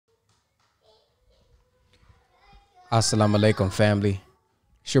Assalamu alaikum, family.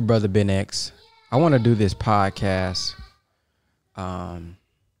 It's your brother Ben X. I want to do this podcast. And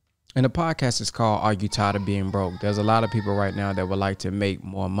the podcast is called Are You Tired of Being Broke? There's a lot of people right now that would like to make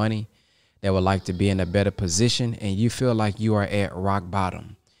more money, that would like to be in a better position, and you feel like you are at rock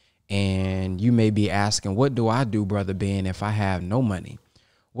bottom. And you may be asking, what do I do, brother Ben, if I have no money?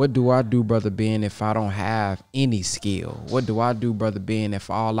 What do I do, brother Ben, if I don't have any skill? What do I do, brother Ben, if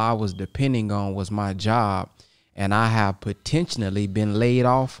all I was depending on was my job and I have potentially been laid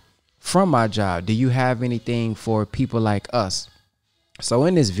off from my job? Do you have anything for people like us? So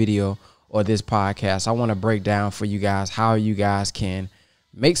in this video or this podcast, I want to break down for you guys how you guys can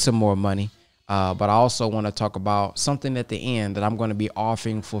make some more money. But I also want to talk about something at the end that I'm going to be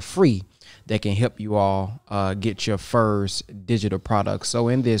offering for free that can help you all get your first digital product. So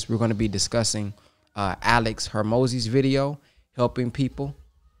in this, we're going to be discussing Alex Hormozi's video, helping people.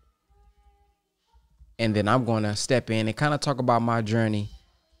 And then I'm going to step in and kind of talk about my journey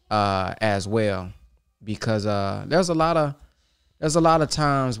as well, because there's a lot of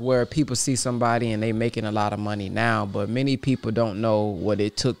times where people see somebody and they making a lot of money now, but many people don't know what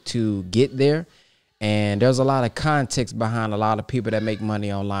it took to get there. And there's a lot of context behind a lot of people that make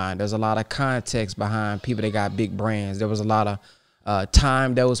money online. There's a lot of context behind people that got big brands. There was a lot of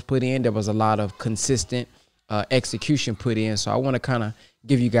time that was put in. There was a lot of consistent execution put in. So I want to kind of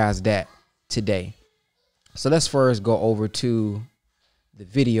give you guys that today. So let's first go over to the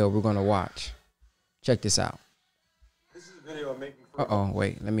video we're going to watch. Check this out. This is a video I'm making.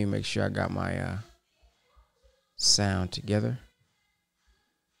 Wait, let me make sure I got my sound together.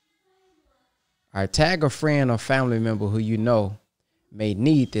 All right, tag a friend or family member who you know may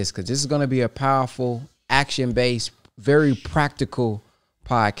need this, because this is going to be a powerful, action-based, very practical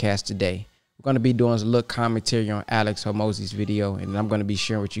podcast today. We're going to be doing a little commentary on Alex Hormozi's video, and I'm going to be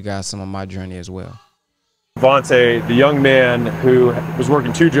sharing with you guys some of my journey as well. Vontae, the young man who was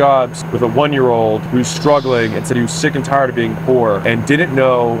working 2 jobs with a 1-year-old who's struggling and said he was sick and tired of being poor and didn't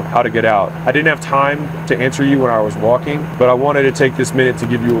know how to get out. I didn't have time to answer you when I was walking, but I wanted to take this minute to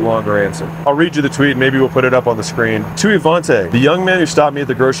give you a longer answer. I'll read you the tweet and maybe we'll put it up on the screen. To Vontae, the young man who stopped me at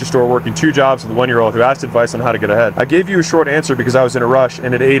the grocery store working 2 jobs with a 1-year-old who asked advice on how to get ahead. I gave you a short answer because I was in a rush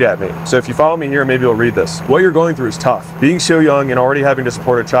and it ate at me. So if you follow me here, maybe you'll read this. What you're going through is tough. Being so young and already having to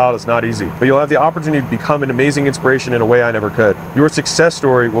support a child is not easy, but you'll have the opportunity to become an amazing inspiration in a way I never could. Your success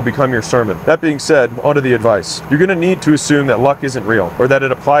story will become your sermon. That being said, onto the advice. You're going to need to assume that luck isn't real, or that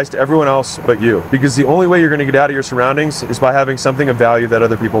it applies to everyone else but you, because the only way you're going to get out of your surroundings is by having something of value that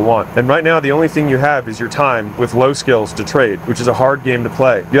other people want. And right now, the only thing you have is your time with low skills to trade, which is a hard game to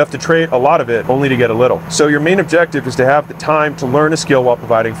play. You have to trade a lot of it only to get a little. So your main objective is to have the time to learn a skill while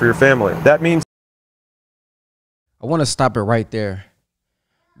providing for your family. That means I want to stop it right there.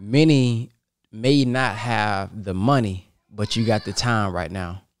 Many may not have the money, but you got the time right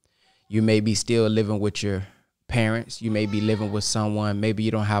now. You may be still living with your parents. You may be living with someone. Maybe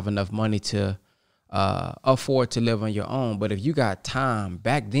you don't have enough money to afford to live on your own. But if you got time,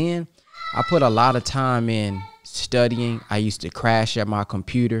 back then, I put a lot of time in studying. I used to crash at my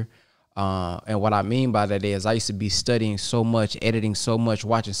computer. And what I mean by that is I used to be studying so much, editing so much,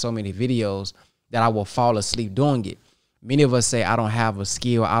 watching so many videos that I will fall asleep doing it. Many of us say, I don't have a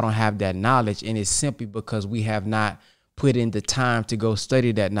skill, I don't have that knowledge, and it's simply because we have not put in the time to go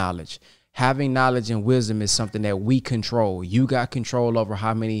study that knowledge. Having knowledge and wisdom is something that we control. You got control over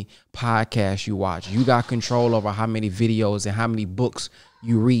how many podcasts you watch. You got control over how many videos and how many books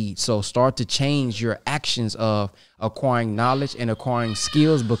you read. So start to change your actions of acquiring knowledge and acquiring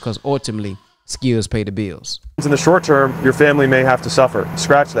skills, because ultimately skills pay the bills. in the short term, your family may have to suffer.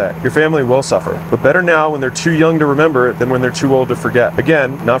 Scratch that. Your family will suffer. But better now when they're too young to remember it than when they're too old to forget.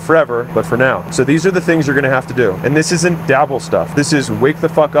 Again, not forever, but for now. So these are the things you're going to have to do. And this isn't dabble stuff. This is wake the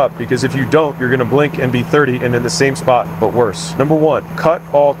fuck up, because if you don't, you're going to blink and be 30 and in the same spot, but worse. Number one, cut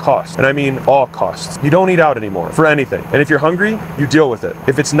all costs. And I mean all costs. You don't eat out anymore for anything. And if you're hungry, you deal with it.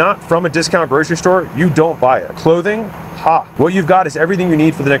 If it's not from a discount grocery store, you don't buy it. Clothing, ha. What you've got is everything you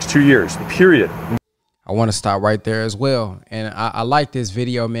need for the next 2 years, period. I want to stop right there as well. And I like this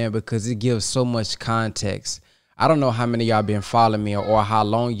video, man, because it gives so much context. I don't know how many of y'all been following me or how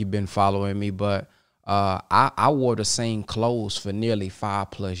long you've been following me, but I wore the same clothes for nearly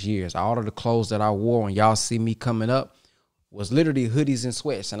 5+ years. All of the clothes that I wore when y'all see me coming up was literally hoodies and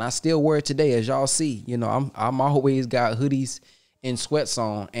sweats. And I still wear it today, as y'all see. You know, I'm always got hoodies and sweats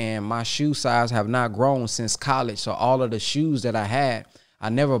on, and my shoe size have not grown since college. So all of the shoes that I had, I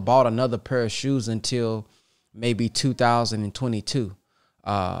never bought another pair of shoes until maybe 2022.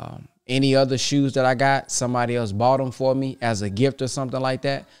 Any other shoes that I got, somebody else bought them for me as a gift or something like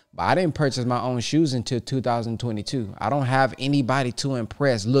that. But I didn't purchase my own shoes until 2022. I don't have anybody to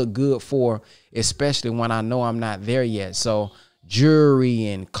impress, look good for, especially when I know I'm not there yet. So jewelry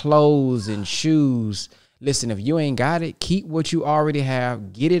and clothes and shoes. Listen, if you ain't got it, keep what you already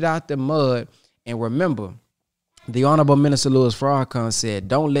have. Get it out the mud. And remember, the Honorable Minister Louis Farrakhan said,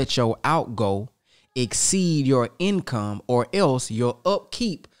 don't let your outgo exceed your income, or else your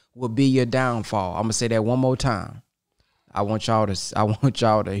upkeep will be your downfall. I'm gonna say that one more time. I want y'all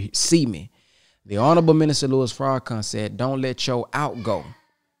to see me. The Honorable Minister Louis Farrakhan said, don't let your outgo,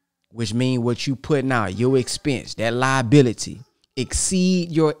 which means what you putting out, your expense, that liability, exceed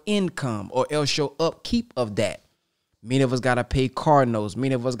your income, or else your upkeep of that. Many of us got to pay car notes.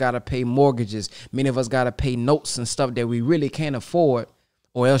 Many of us got to pay mortgages. Many of us got to pay notes and stuff that we really can't afford,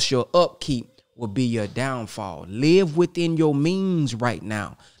 or else your upkeep will be your downfall. Live within your means right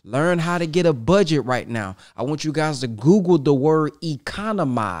now. Learn how to get a budget right now. I want you guys to Google the word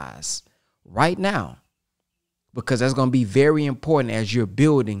economize right now, because that's going to be very important as you're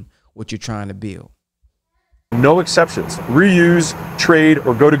building what you're trying to build. No exceptions. Reuse, trade,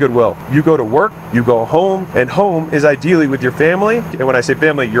 or go to Goodwill. You go to work, you go home, and home is ideally with your family. And when I say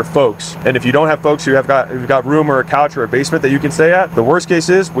family, your folks. And if you don't have folks who have got room or a couch or a basement that you can stay at, the worst case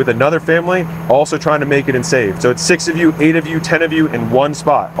is with another family also trying to make it and save. So it's 6 of you, 8 of you, 10 of you in one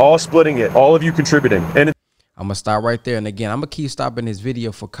spot, all splitting it, all of you contributing. And I'm going to stop right there. And again, I'm going to keep stopping this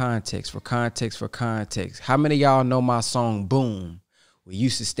video for context. How many of y'all know my song, Boom? We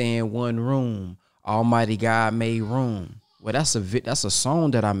used to stay in one room. Almighty God made room. Well, that's a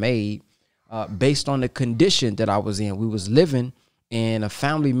song that I made based on the condition that I was in. We was living in a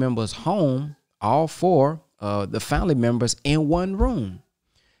family member's home, all four the family members in one room,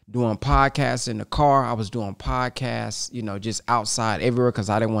 doing podcasts in the car. I was doing podcasts, just outside everywhere,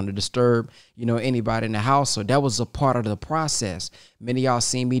 because I didn't want to disturb, anybody in the house. So that was a part of the process. Many of y'all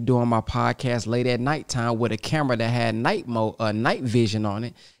seen me doing my podcast late at nighttime with a camera that had night vision on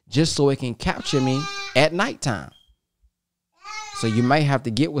it, just so it can capture me at nighttime. So you might have to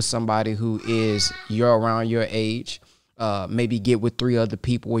get with somebody who is around your age. Maybe get with 3 other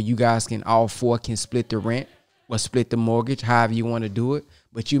people where you guys all 4 can split the rent or split the mortgage, however you want to do it.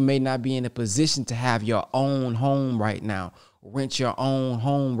 But you may not be in a position to have your own home right now, rent your own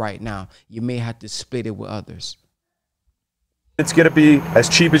home right now. You may have to split it with others. It's going to be as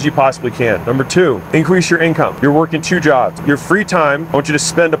cheap as you possibly can. Number 2, increase your income. You're working 2 jobs. Your free time, I want you to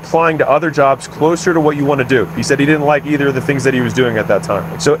spend applying to other jobs closer to what you want to do. He said he didn't like either of the things that he was doing at that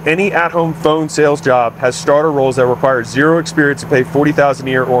time. So any at-home phone sales job has starter roles that require 0 experience to pay $40,000 a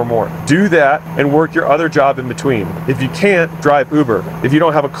year or more. Do that and work your other job in between. If you can't, drive Uber. If you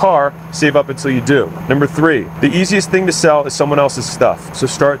don't have a car, save up until you do. Number 3, the easiest thing to sell is someone else's stuff. So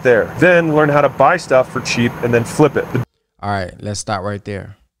start there. Then learn how to buy stuff for cheap and then flip it. All right, let's stop right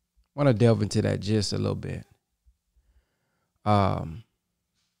there. I want to delve into that just a little bit.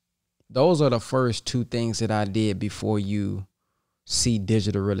 Those are the first 2 things that I did before you see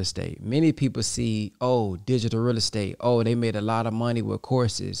digital real estate. Many people see, oh, digital real estate. Oh, they made a lot of money with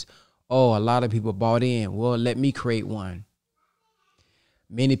courses. Oh, a lot of people bought in. Well, let me create one.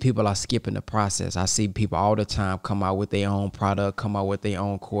 Many people are skipping the process. I see people all the time come out with their own product, come out with their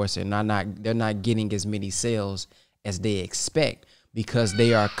own course, and they're not getting as many sales as they expect, because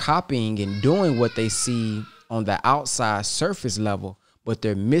they are copying and doing what they see on the outside surface level, but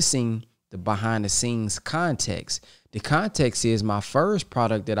they're missing the behind the scenes context. The context is, my first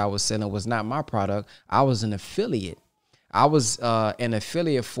product that I was selling was not my product. I was an affiliate. I was an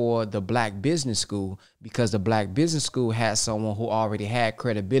affiliate for the Black Business School, because the Black Business School had someone who already had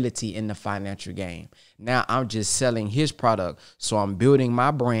credibility in the financial game. Now I'm just selling his product. So I'm building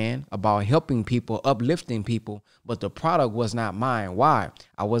my brand about helping people, uplifting people, but the product was not mine. Why?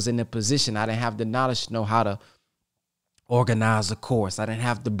 I was in a position. I didn't have the knowledge to know how to organize a course. I didn't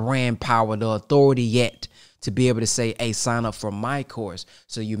have the brand power, the authority yet to be able to say, hey, sign up for my course.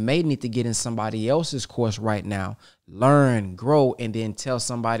 So you may need to get in somebody else's course right now, learn, grow, and then tell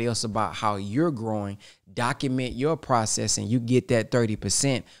somebody else about how you're growing, document your process, and you get that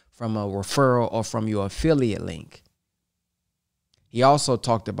 30% from a referral or from your affiliate link. He also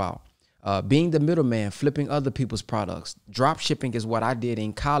talked about being the middleman, flipping other people's products. Drop shipping is what I did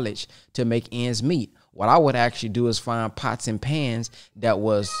in college to make ends meet. What I would actually do is find pots and pans that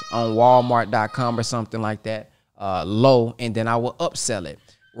was on Walmart.com or something like that, low, and then I will upsell it.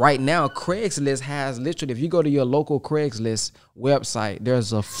 Right now, Craigslist has literally, if you go to your local Craigslist website,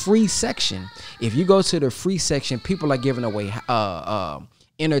 there's a free section. If you go to the free section, people are giving away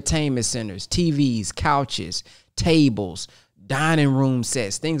entertainment centers, TVs, couches, tables, dining room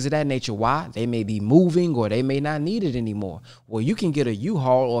sets, things of that nature. Why? They may be moving or they may not need it anymore. Well, you can get a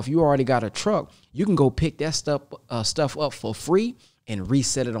U-Haul, or if you already got a truck, you can go pick that stuff up for free and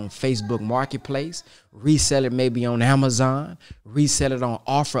resell it on Facebook Marketplace, resell it maybe on Amazon, resell it on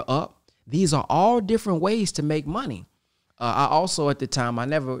OfferUp. These are all different ways to make money. I also, at the time, I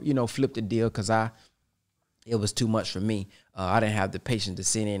never, flipped a deal because it was too much for me. I didn't have the patience to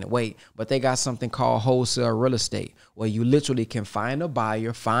sit in and wait. But they got something called wholesale real estate, where you literally can find a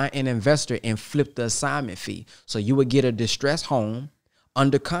buyer, find an investor, and flip the assignment fee. So you would get a distressed home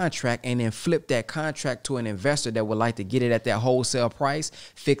under contract and then flip that contract to an investor that would like to get it at that wholesale price,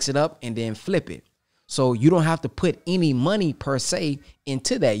 fix it up, and then flip it. So you don't have to put any money per se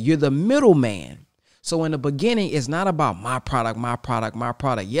into that. You're the middleman. So in the beginning, it's not about my product, my product, my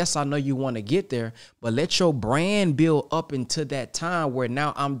product. Yes, I know you want to get there, but let your brand build up into that time where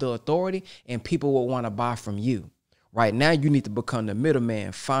now I'm the authority and people will want to buy from you. Right now, you need to become the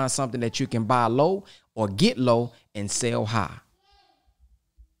middleman. Find something that you can buy low or get low and sell high.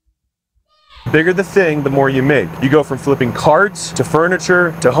 Bigger the thing, the more you make. You go from flipping cards to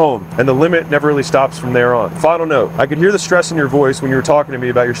furniture to home, and the limit never really stops from there on. Final note, I could hear the stress in your voice when you were talking to me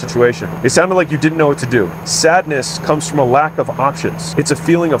about your situation. It sounded like you didn't know what to do. Sadness comes from a lack of options. It's a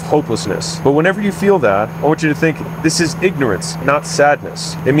feeling of hopelessness. But whenever you feel that, I want you to think, this is ignorance, not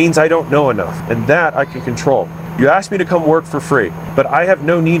sadness. It means I don't know enough, and that I can control. You asked me to come work for free, but I have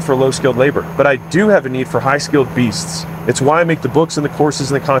no need for low-skilled labor. But I do have a need for high-skilled beasts. It's why I make the books and the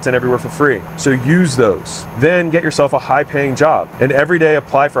courses and the content everywhere for free. So use those. Then get yourself a high-paying job, and every day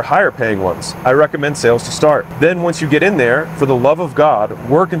apply for higher-paying ones. I recommend sales to start. Then once you get in there, for the love of God,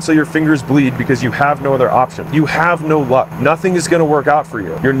 work until your fingers bleed because you have no other option. You have no luck. Nothing is going to work out for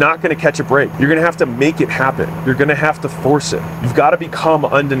you. You're not going to catch a break. You're going to have to make it happen. You're going to have to force it. You've got to become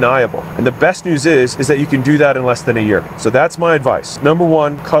undeniable. And the best news is that you can do that in less than a year. So that's my advice. Number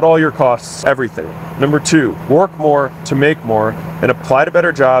one, cut all your costs, everything. Number two, work more to make more and apply to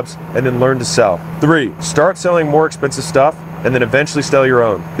better jobs and then learn to sell. 3, start selling more expensive stuff and then eventually sell your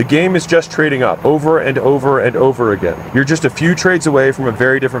own. The game is just trading up over and over and over again. You're just a few trades away from a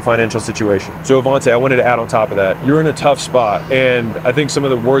very different financial situation. So Avante, I wanted to add on top of that, you're in a tough spot, and I think some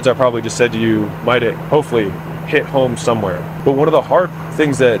of the words I probably just said to you might hopefully hit home somewhere. But one of the hard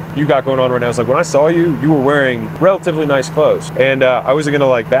things that you got going on right now is like, when I saw you, you were wearing relatively nice clothes. And I wasn't gonna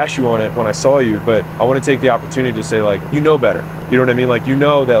like bash you on it when I saw you, but I want to take the opportunity to say, like, you know better. You know what I mean? Like, you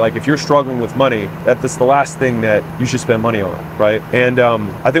know that like if you're struggling with money, that's the last thing that you should spend money on, right? And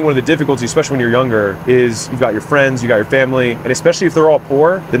I think one of the difficulties, especially when you're younger, is you've got your friends, you got your family, and especially if they're all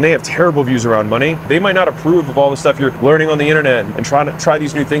poor, then they have terrible views around money. They might not approve of all the stuff you're learning on the internet and trying to try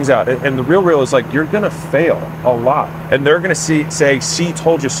these new things out. And the real is like, you're gonna fail a lot. And they're gonna say, see,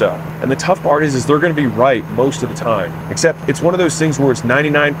 told you so. And the tough part is they're gonna be right most of the time. Except it's one of those things where it's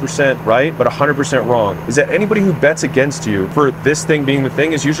 99% right, but 100% wrong. Is that anybody who bets against you for this thing being the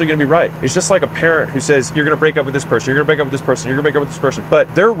thing is usually gonna be right. It's just like a parent who says, you're gonna break up with this person, you're gonna break up with this person, you're gonna break up with this person.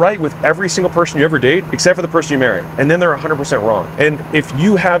 But they're right with every single person you ever date, except for the person you marry. And then they're 100% wrong. And if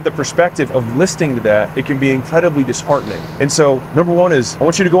you have the perspective of listening to that, it can be incredibly disheartening. And so number one is, I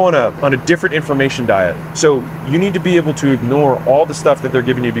want you to go on a different information diet. So you need to be able to ignore all the stuff that they're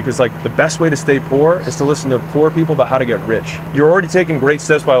giving you, because like the best way to stay poor is to listen to poor people about how to get rich. You're already taking great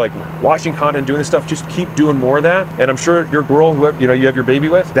steps by like watching content, doing this stuff. Just keep doing more of that. And I'm sure your girl, whoever you have your baby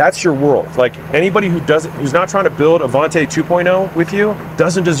with, that's your world. Like anybody who's not trying to build Avante 2.0 with you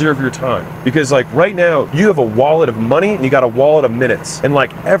doesn't deserve your time, because like right now you have a wallet of money and you got a wallet of minutes, and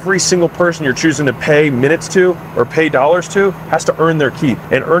like every single person you're choosing to pay minutes to or pay dollars to has to earn their keep.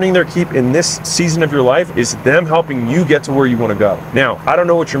 And earning their keep in this season of your life is them helping you get to where you want to go. Now, I don't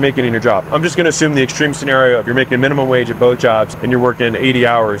know what you're making in your job. I'm just going to assume the extreme scenario of you're making minimum wage at both jobs and you're working 80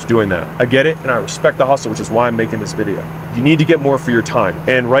 hours doing that. I get it, and I respect the hustle, which is why I'm making this video. You need to get more for your time.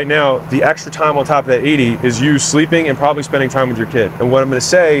 And right now, the extra time on top of that 80 is you sleeping and probably spending time with your kid. And what I'm going to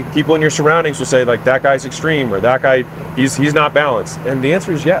say, people in your surroundings will say like, that guy's extreme, or that guy, he's not balanced. And the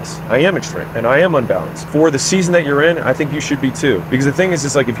answer is yes, I am extreme and I am unbalanced. For the season that you're in, I think you should be too. Because the thing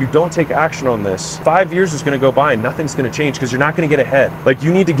is like, if you don't take action on this, 5 years is going to go by and nothing's going to change, because you're not going to get ahead. Like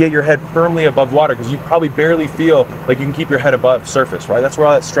you need to get your head firmly above water, because you probably barely feel like you can keep your head above surface, right? That's where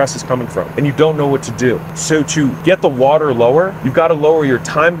all that stress is coming from. And you don't know what to do. So to get the water water lower, you've got to lower your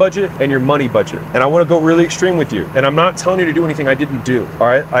time budget and your money budget. And I want to go really extreme with you. And I'm not telling you to do anything I didn't do. All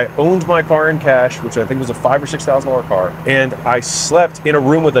right. I owned my car in cash, which I think was a $5,000 or $6,000 car. And I slept in a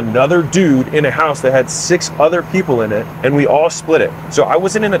room with another dude in a house that had 6 other people in it. And we all split it. So I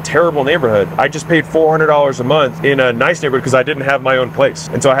wasn't in a terrible neighborhood. I just paid $400 a month in a nice neighborhood because I didn't have my own place.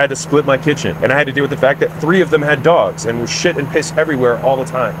 And so I had to split my kitchen. And I had to deal with the fact that 3 of them had dogs and was shit and piss everywhere all the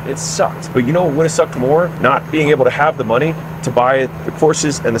time. It sucked. But you know what would have sucked more? Not being able to have the money to buy the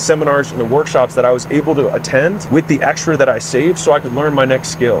courses and the seminars and the workshops that I was able to attend with the extra that I saved so I could learn my next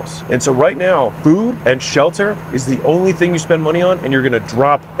skills. And so right now, food and shelter is the only thing you spend money on, and you're gonna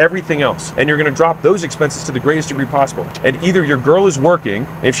drop everything else. And you're gonna drop those expenses to the greatest degree possible. And either your girl is working,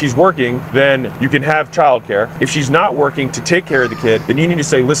 if she's working, then you can have childcare. If she's not working to take care of the kid, then you need to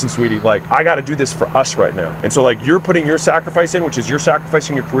say, listen, sweetie, like, I gotta do this for us right now. And so like, you're putting your sacrifice in, which is you're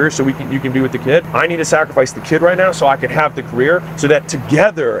sacrificing your career so you can be with the kid. I need to sacrifice the kid right now so I can have the career, so that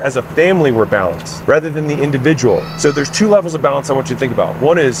together as a family we're balanced rather than the individual. So there's 2 levels of balance I want you to think about.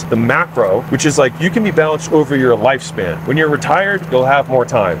 One is the macro, which is like you can be balanced over your lifespan. When you're retired, you'll have more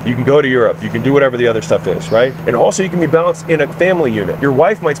time. You can go to Europe, you can do whatever the other stuff is, right? And also you can be balanced in a family unit. Your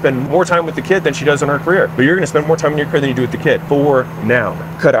wife might spend more time with the kid than she does in her career, but you're gonna spend more time in your career than you do with the kid for now.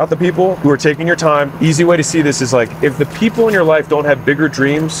 Cut out the people who are taking your time. Easy way to see this is like, if the people in your life don't have bigger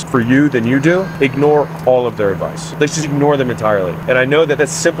dreams for you than you do, ignore all of their advice. Let's just ignore them entirely. And I know that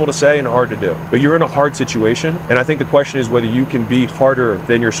that's simple to say and hard to do, but you're in a hard situation. And I think the question is whether you can be harder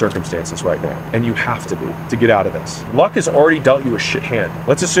than your circumstances right now. And you have to be to get out of this. Luck has already dealt you a shit hand.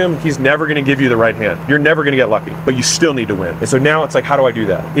 Let's assume he's never going to give you the right hand. You're never going to get lucky, but you still need to win. And so now it's like, how do I do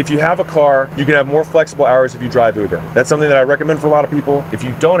that? If you have a car, you can have more flexible hours if you drive Uber. That's something that I recommend for a lot of people. If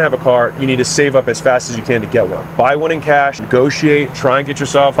you don't have a car, you need to save up as fast as you can to get one. Buy one in cash, negotiate, try and get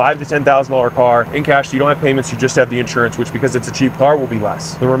yourself $5,000 to $10,000 car in cash. So you don't have payments, you just have the insurance, which because it's a cheap car will be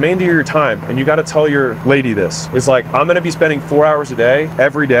less. The remainder of your time, and you got to tell your lady this, is like, I'm going to be spending 4 hours a day,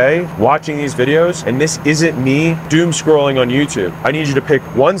 every day, watching these videos, and this isn't me doom scrolling on YouTube. I need you to pick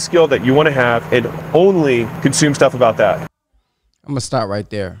one skill that you want to have and only consume stuff about that. I'm going to stop right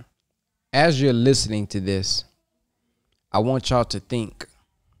there. As you're listening to this, I want y'all to think,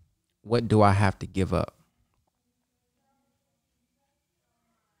 what do I have to give up?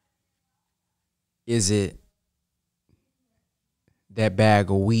 Is it that bag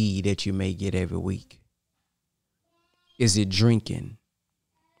of weed that you may get every week? Is it drinking?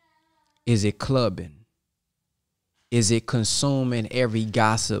 Is it clubbing? Is it consuming every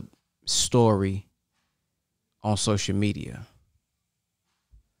gossip story on social media?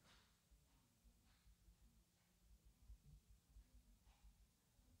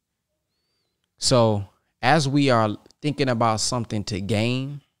 So as we are thinking about something to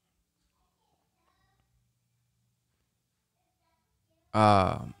gain,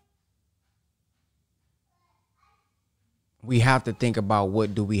 we have to think about,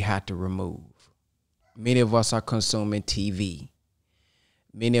 what do we have to remove? Many of us are consuming TV.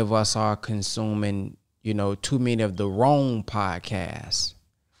 Many of us are consuming, too many of the wrong podcasts.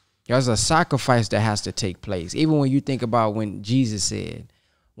 There's a sacrifice that has to take place. Even when you think about when Jesus said,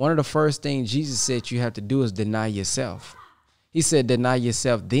 one of the first things Jesus said you have to do is deny yourself. He said, deny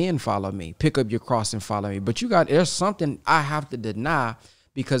yourself, then follow me. Pick up your cross and follow me. But there's something I have to deny,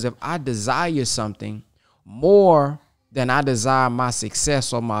 because if I desire something more than I desire my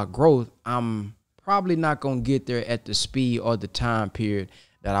success or my growth, I'm probably not going to get there at the speed or the time period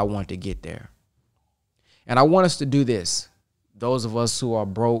that I want to get there. And I want us to do this. Those of us who are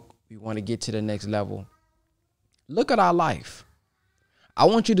broke, we want to get to the next level. Look at our life. I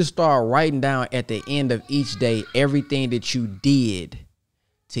want you to start writing down at the end of each day everything that you did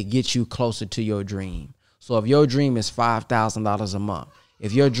to get you closer to your dream. So if your dream is $5,000 a month,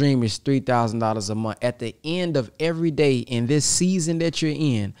 if your dream is $3,000 a month, at the end of every day in this season that you're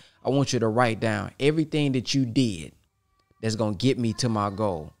in, I want you to write down everything that you did that's going to get me to my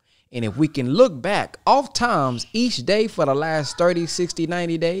goal. And if we can look back off times each day for the last 30, 60,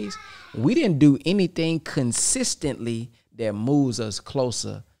 90 days, we didn't do anything consistently that moves us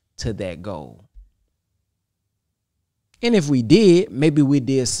closer to that goal. And if we did, maybe we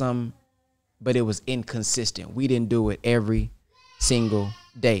did some, but it was inconsistent. We didn't do it every single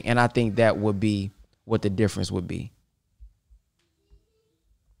day. And I think that would be what the difference would be.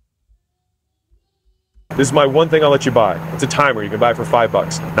 This is my one thing I'll let you buy. It's a timer you can buy for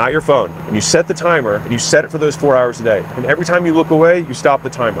 $5, not your phone. And you set the timer and you set it for those 4 hours a day. And every time you look away, you stop the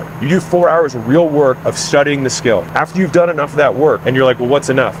timer. You do 4 hours of real work of studying the skill. After you've done enough of that work and you're like, well, what's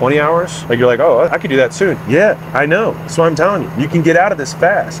enough? 20 hours? Like you're like, oh, I could do that soon. Yeah, I know. So I'm telling you, you can get out of this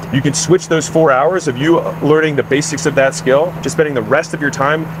fast. You can switch those 4 hours of you learning the basics of that skill to spending the rest of your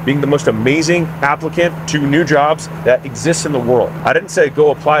time being the most amazing applicant to new jobs that exist in the world. I didn't say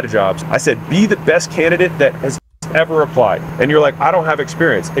go apply to jobs. I said be the best candidate that has ever applied. And you're like, I don't have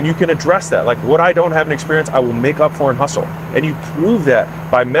experience. And you can address that. Like, what I don't have an experience, I will make up for and hustle. And you prove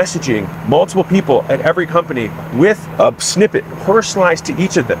that by messaging multiple people at every company with a snippet personalized to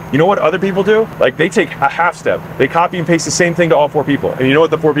each of them. You know what other people do? Like, they take a half step. They copy and paste the same thing to all 4 people. And you know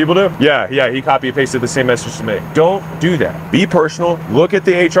what the 4 people do? Yeah, he copy and pasted the same message to me. Don't do that. Be personal. Look at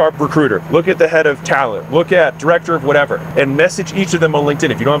the HR recruiter. Look at the head of talent. Look at director of whatever. And message each of them on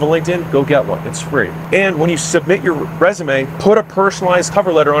LinkedIn. If you don't have a LinkedIn, go get one. It's free. And when you submit your resume, put a personalized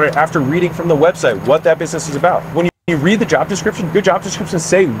cover letter on it after reading from the website what that business is about. When you read the job description, good job descriptions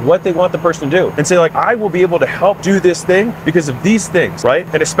say what they want the person to do and say like, I will be able to help do this thing because of these things, right?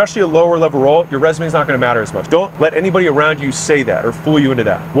 And especially a lower level role, your resume is not going to matter as much. Don't let anybody around you say that or fool you into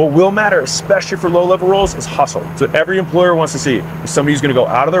that. What will matter, especially for low level roles, is hustle. So every employer wants to see is somebody who's going to go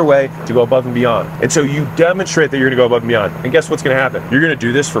out of their way to go above and beyond. And so you demonstrate that you're going to go above and beyond. And guess what's going to happen? You're going to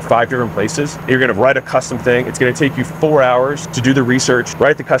do this for 5 different places. You're going to write a custom thing. It's going to take you 4 hours to do the research,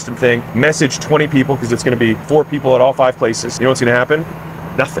 write the custom thing, message 20 people because it's going to be 4 people at all 5 places. You know what's going to happen?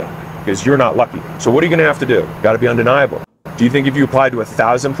 Nothing, because you're not lucky. So what are you going to have to do? Got to be undeniable. Do you think if you applied to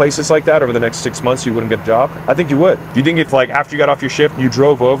 1,000 places like that over the next 6 months, you wouldn't get a job? I think you would. Do you think if like after you got off your shift, you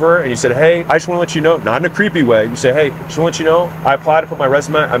drove over and you said, hey, I just want to let you know, not in a creepy way. You say, hey, just want to let you know, I applied to put my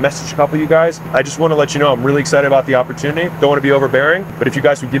resume. I messaged a couple of you guys. I just want to let you know, I'm really excited about the opportunity. Don't want to be overbearing, but if you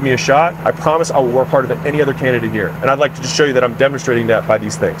guys would give me a shot, I promise I will work harder than any other candidate here. And I'd like to just show you that I'm demonstrating that by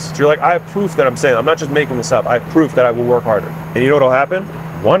these things. So you're like, I have proof that I'm saying, I'm not just making this up. I have proof that I will work harder. And you know what'll happen?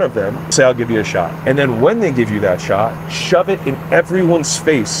 One of them say, I'll give you a shot. And then when they give you that shot, shove it in everyone's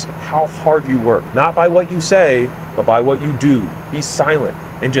face how hard you work. Not by what you say, but by what you do. Be silent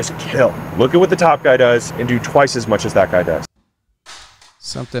and just kill. Look at what the top guy does and do twice as much as that guy does.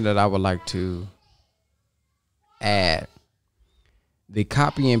 Something that I would like to add. The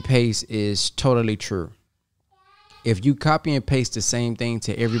copy and paste is totally true. If you copy and paste the same thing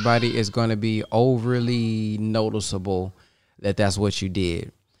to everybody, it's going to be overly noticeable that that's what you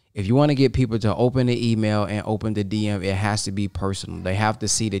did. If you want to get people to open the email and open the DM, it has to be personal. They have to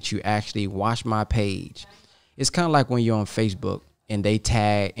see that you actually watch my page. It's kind of like when you're on Facebook and they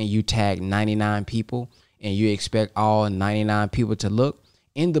tag and you tag 99 people and you expect all 99 people to look.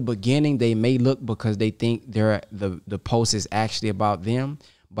 In the beginning, they may look because they think the post is actually about them.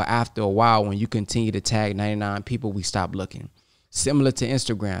 But after a while, when you continue to tag 99 people, we stop looking. Similar to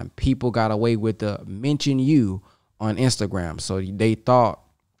Instagram, people got away with the mention you on Instagram. So they thought,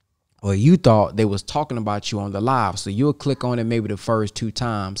 or you thought they was talking about you on the live. So you'll click on it maybe the first 2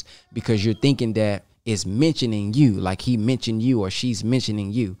 times because you're thinking that it's mentioning you, like he mentioned you or she's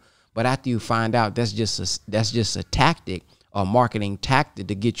mentioning you. But after you find out that's just a tactic, a marketing tactic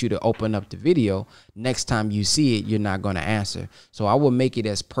to get you to open up the video, next time you see it, you're not going to answer. So I will make it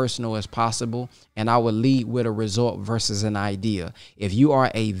as personal as possible, and I will lead with a result versus an idea. If you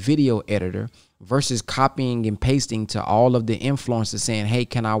are a video editor versus copying and pasting to all of the influencers saying, hey,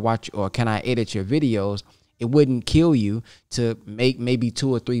 can I watch or can I edit your videos? It wouldn't kill you to make maybe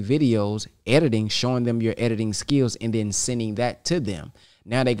 2 or 3 videos editing, showing them your editing skills and then sending that to them.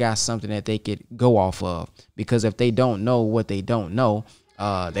 Now they got something that they could go off of, because if they don't know what they don't know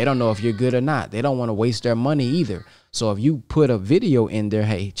if you're good or not. They don't want to waste their money either. So if you put a video in there,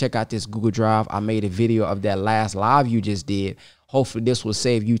 hey, check out this Google Drive. I made a video of that last live you just did. Hopefully this will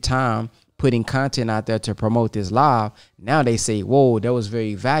save you time putting content out there to promote this live. Now they say, whoa, that was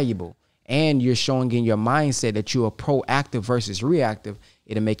very valuable. And you're showing in your mindset that you are proactive versus reactive.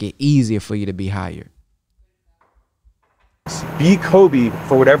 It'll make it easier for you to be hired. Be Kobe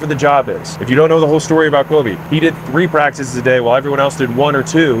for whatever the job is. If you don't know the whole story about Kobe, he did 3 practices a day while everyone else did 1 or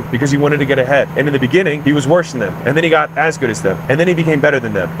 2 because he wanted to get ahead. And in the beginning, he was worse than them. And then he got as good as them. And then he became better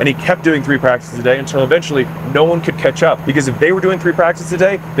than them. And he kept doing 3 practices a day until eventually no one could catch up. Because if they were doing 3 practices a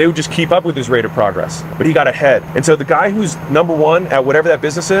day, they would just keep up with his rate of progress. But he got ahead. And so the guy who's #1 at whatever that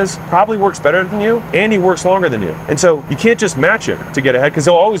business is probably works better than you, and he works longer than you. And so you can't just match him to get ahead, because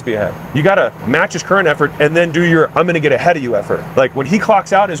he'll always be ahead. You got to match his current effort and then do your I'm going to get ahead of value effort. Like when he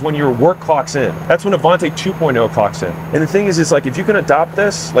clocks out is when your work clocks in. That's when Avante 2.0 clocks in. And the thing is like if you can adopt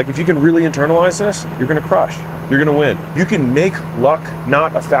this, like if you can really internalize this, you're gonna crush. You're gonna win. You can make luck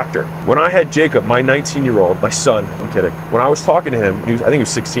not a factor. When I had Jacob, my 19-year-old, my son, I'm kidding. When I was talking to him, I think he was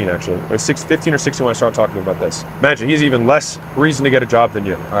 16 actually. I was 15 or 16 when I started talking about this. Imagine, he's even less reason to get a job than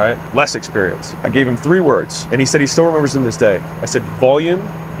you, all right? Less experience. I gave him 3 words, and he said he still remembers them this day. I said, volume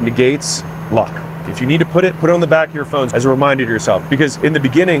negates luck. If you need to put it on the back of your phones as a reminder to yourself. Because in the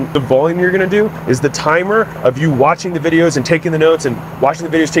beginning, the volume you're gonna do is the timer of you watching the videos and taking the notes and watching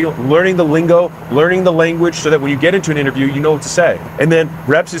the videos, learning the lingo, learning the language so that when you get into an interview, you know what to say. And then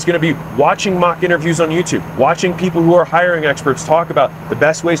reps is gonna be watching mock interviews on YouTube, watching people who are hiring experts talk about the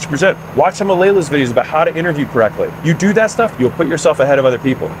best ways to present. Watch some of Layla's videos about how to interview correctly. You do that stuff, you'll put yourself ahead of other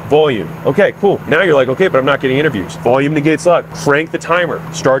people. Volume. Okay, cool. Now you're like, okay, but I'm not getting interviews. Volume negates luck. Crank the timer.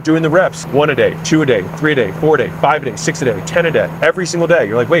 Start doing the reps. 1 a day, 2 a day, 3 a day, 4 a day, 5 a day, 6 a day, 10 a day, every single day.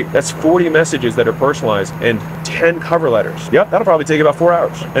 You're like, wait, that's 40 messages that are personalized and 10 cover letters. Yep, that'll probably take about 4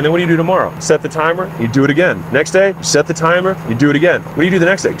 hours. And then what do you do tomorrow? Set the timer, you do it again. Next day, you set the timer, you do it again. What do you do the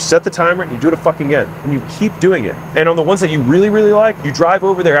next day? You set the timer, you do it fucking again. And you keep doing it. And on the ones that you really, really like, you drive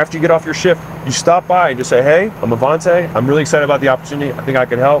over there after you get off your shift, you stop by and just say, hey, I'm Avante. I'm really excited about the opportunity. I think I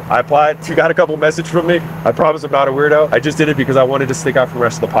can help. I applied. If you got a couple messages from me, I promise I'm not a weirdo. I just did it because I wanted to stick out from the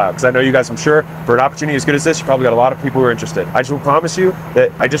rest of the pile. Because I know you guys, I'm sure, for an opportunity as good as this, you probably got a lot of people who are interested. I just will promise you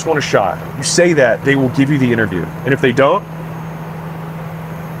that I just want a shot. You say that, they will give you the interview. And if they don't,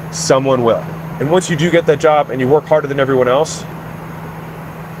 someone will. And once you do get that job and you work harder than everyone else,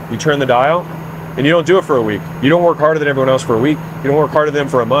 you turn the dial. And you don't do it for a week. You don't work harder than everyone else for a week. You don't work harder than them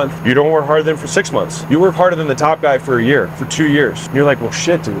for a month. You don't work harder than them for 6 months. You work harder than the top guy for a year, for 2 years. And you're like, well,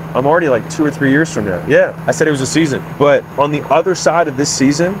 shit, dude, I'm already like 2 or 3 years from now. Yeah, I said it was a season. But on the other side of this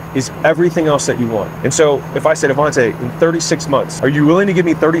season is everything else that you want. And so if I said, Avante, in 36 months, are you willing to give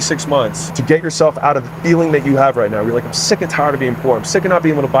me 36 months to get yourself out of the feeling that you have right now? You're like, I'm sick and tired of being poor. I'm sick of not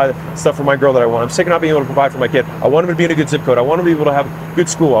being able to buy the stuff for my girl that I want. I'm sick of not being able to provide for my kid. I want him to be in a good zip code. I want him to be able to have good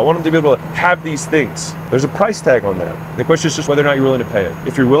school. I want him to be able to have these things. There's a price tag on that. The question is just whether or not you're willing to pay it.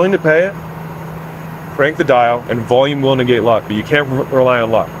 If you're willing to pay it, crank the dial, and volume will negate luck. But you can't rely on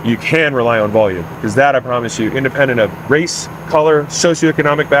luck. You can rely on volume. Because that, I promise you, independent of race, color,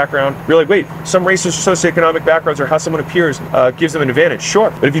 socioeconomic background. You're like, wait, some races, socioeconomic backgrounds, or how someone appears gives them an advantage. Sure.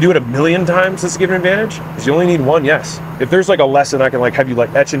 But if you do it 1,000,000 times, does it give an advantage? Because you only need one, yes. If there's like a lesson I can like have you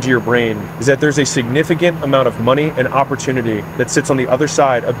like etch into your brain, is that there's a significant amount of money and opportunity that sits on the other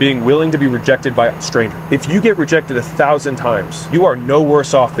side of being willing to be rejected by a stranger. If you get rejected 1,000 times, you are no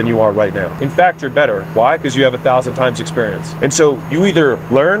worse off than you are right now. In fact, you're better. Why? Because you have 1,000 times experience. And so you either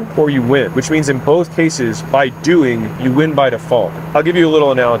learn or you win, which means in both cases, by doing, you win by default. I'll give you a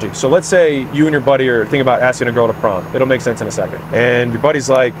little analogy. So let's say you and your buddy are thinking about asking a girl to prom. It'll make sense in a second. And your buddy's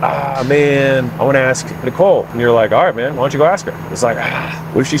like, ah, man, I want to ask Nicole. And you're like, all right, man, why don't you go ask her? It's like,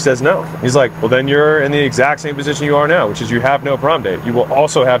 what if she says no? He's like, well, then you're in the exact same position you are now, which is you have no prom date. You will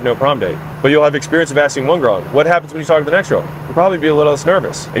also have no prom date. But you'll have experience of asking one girl. What happens when you talk to the next girl? You'll probably be a little less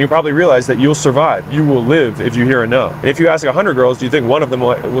nervous. And you'll probably realize that you'll survive. You will live if you hear a no. And if you ask 100 girls, do you think one of them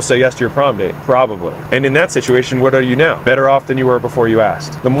will say yes to your prom date? Probably. And in that situation, what are you now? Better off than you were before you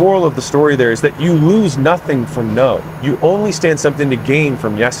asked. The moral of the story there is that you lose nothing from no. You only stand something to gain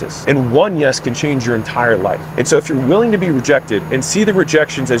from yeses. And one yes can change your entire life. And so if you're willing to be rejected and see the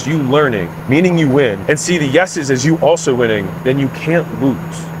rejections as you learning, meaning you win, and see the yeses as you also winning, then you can't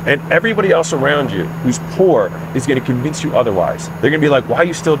lose. And everybody else around you who's poor is going to convince you otherwise. They're going to be like, why are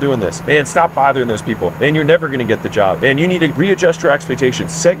you still doing this? Man, stop bothering those people. Man, you're never going to get the job. And you need to readjust your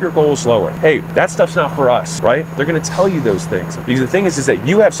expectations. Set your goals lower. Hey, that stuff's not for us, right? They're going to tell you those things. Because the thing is that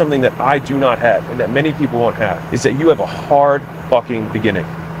you have something that I do not have and that many people won't have, is that you have a hard fucking beginning.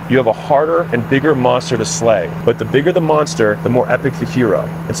 You have a harder and bigger monster to slay. But the bigger the monster, the more epic the hero.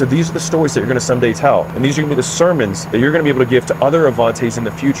 And so these are the stories that you're gonna someday tell. And these are gonna be the sermons that you're gonna be able to give to other Avantes in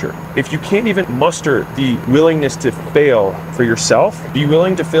the future. If you can't even muster the willingness to fail for yourself, be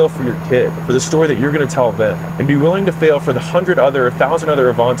willing to fail for your kid, for the story that you're gonna tell them. And be willing to fail for the 1,000 other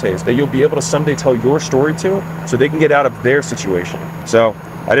Avantes that you'll be able to someday tell your story to, so they can get out of their situation. So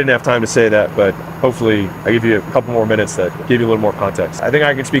I didn't have time to say that, but hopefully I give you a couple more minutes that give you a little more context. I think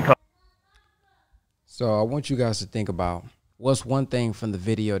I can speak. So I want you guys to think about what's one thing from the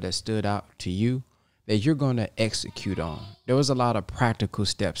video that stood out to you that you're going to execute on. There was a lot of practical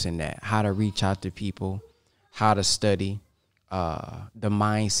steps in that. How to reach out to people, how to study, the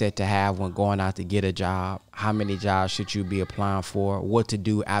mindset to have when going out to get a job, how many jobs should you be applying for, what to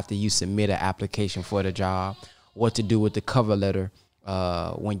do after you submit an application for the job, what to do with the cover letter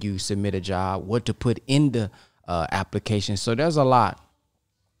when you submit a job, what to put in the applications. So there's a lot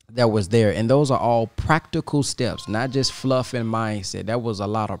that was there, and those are all practical steps, not just fluff and mindset. That was a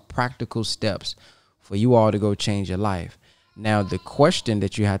lot of practical steps for you all to go change your life. Now, the question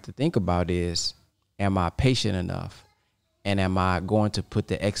that you have to think about is, am I patient enough? And am I going to put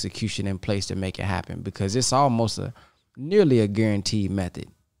the execution in place to make it happen? Because it's almost nearly a guaranteed method.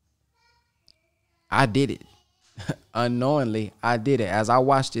 I did it. Unknowingly, I did it. As I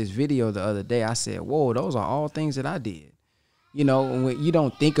watched this video the other day, I said, whoa, those are all things that I did. You know, when you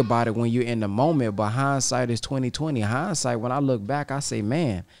don't think about it when you're in the moment, but hindsight is 20/20. Hindsight, when I look back, I say,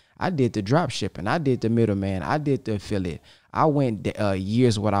 man, I did the drop shipping. I did the middleman. I did the affiliate. I went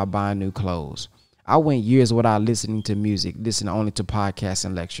years without buying new clothes. I went years without listening to music, listening only to podcasts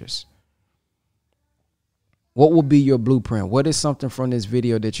and lectures. What will be your blueprint? What is something from this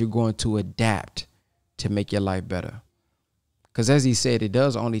video that you're going to adapt to make your life better? Because as he said, it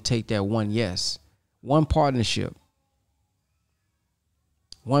does only take that one yes, one partnership,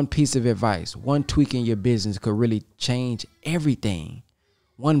 one piece of advice, one tweak in your business could really change everything.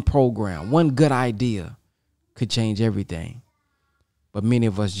 One program, one good idea could change everything. But many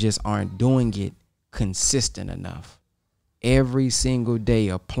of us just aren't doing it consistent enough. Every single day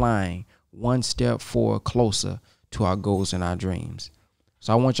applying one step forward closer to our goals and our dreams.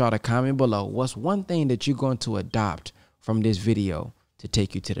 So I want y'all to comment below, what's one thing that you're going to adopt from this video to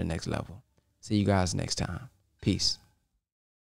take you to the next level? See you guys next time. Peace.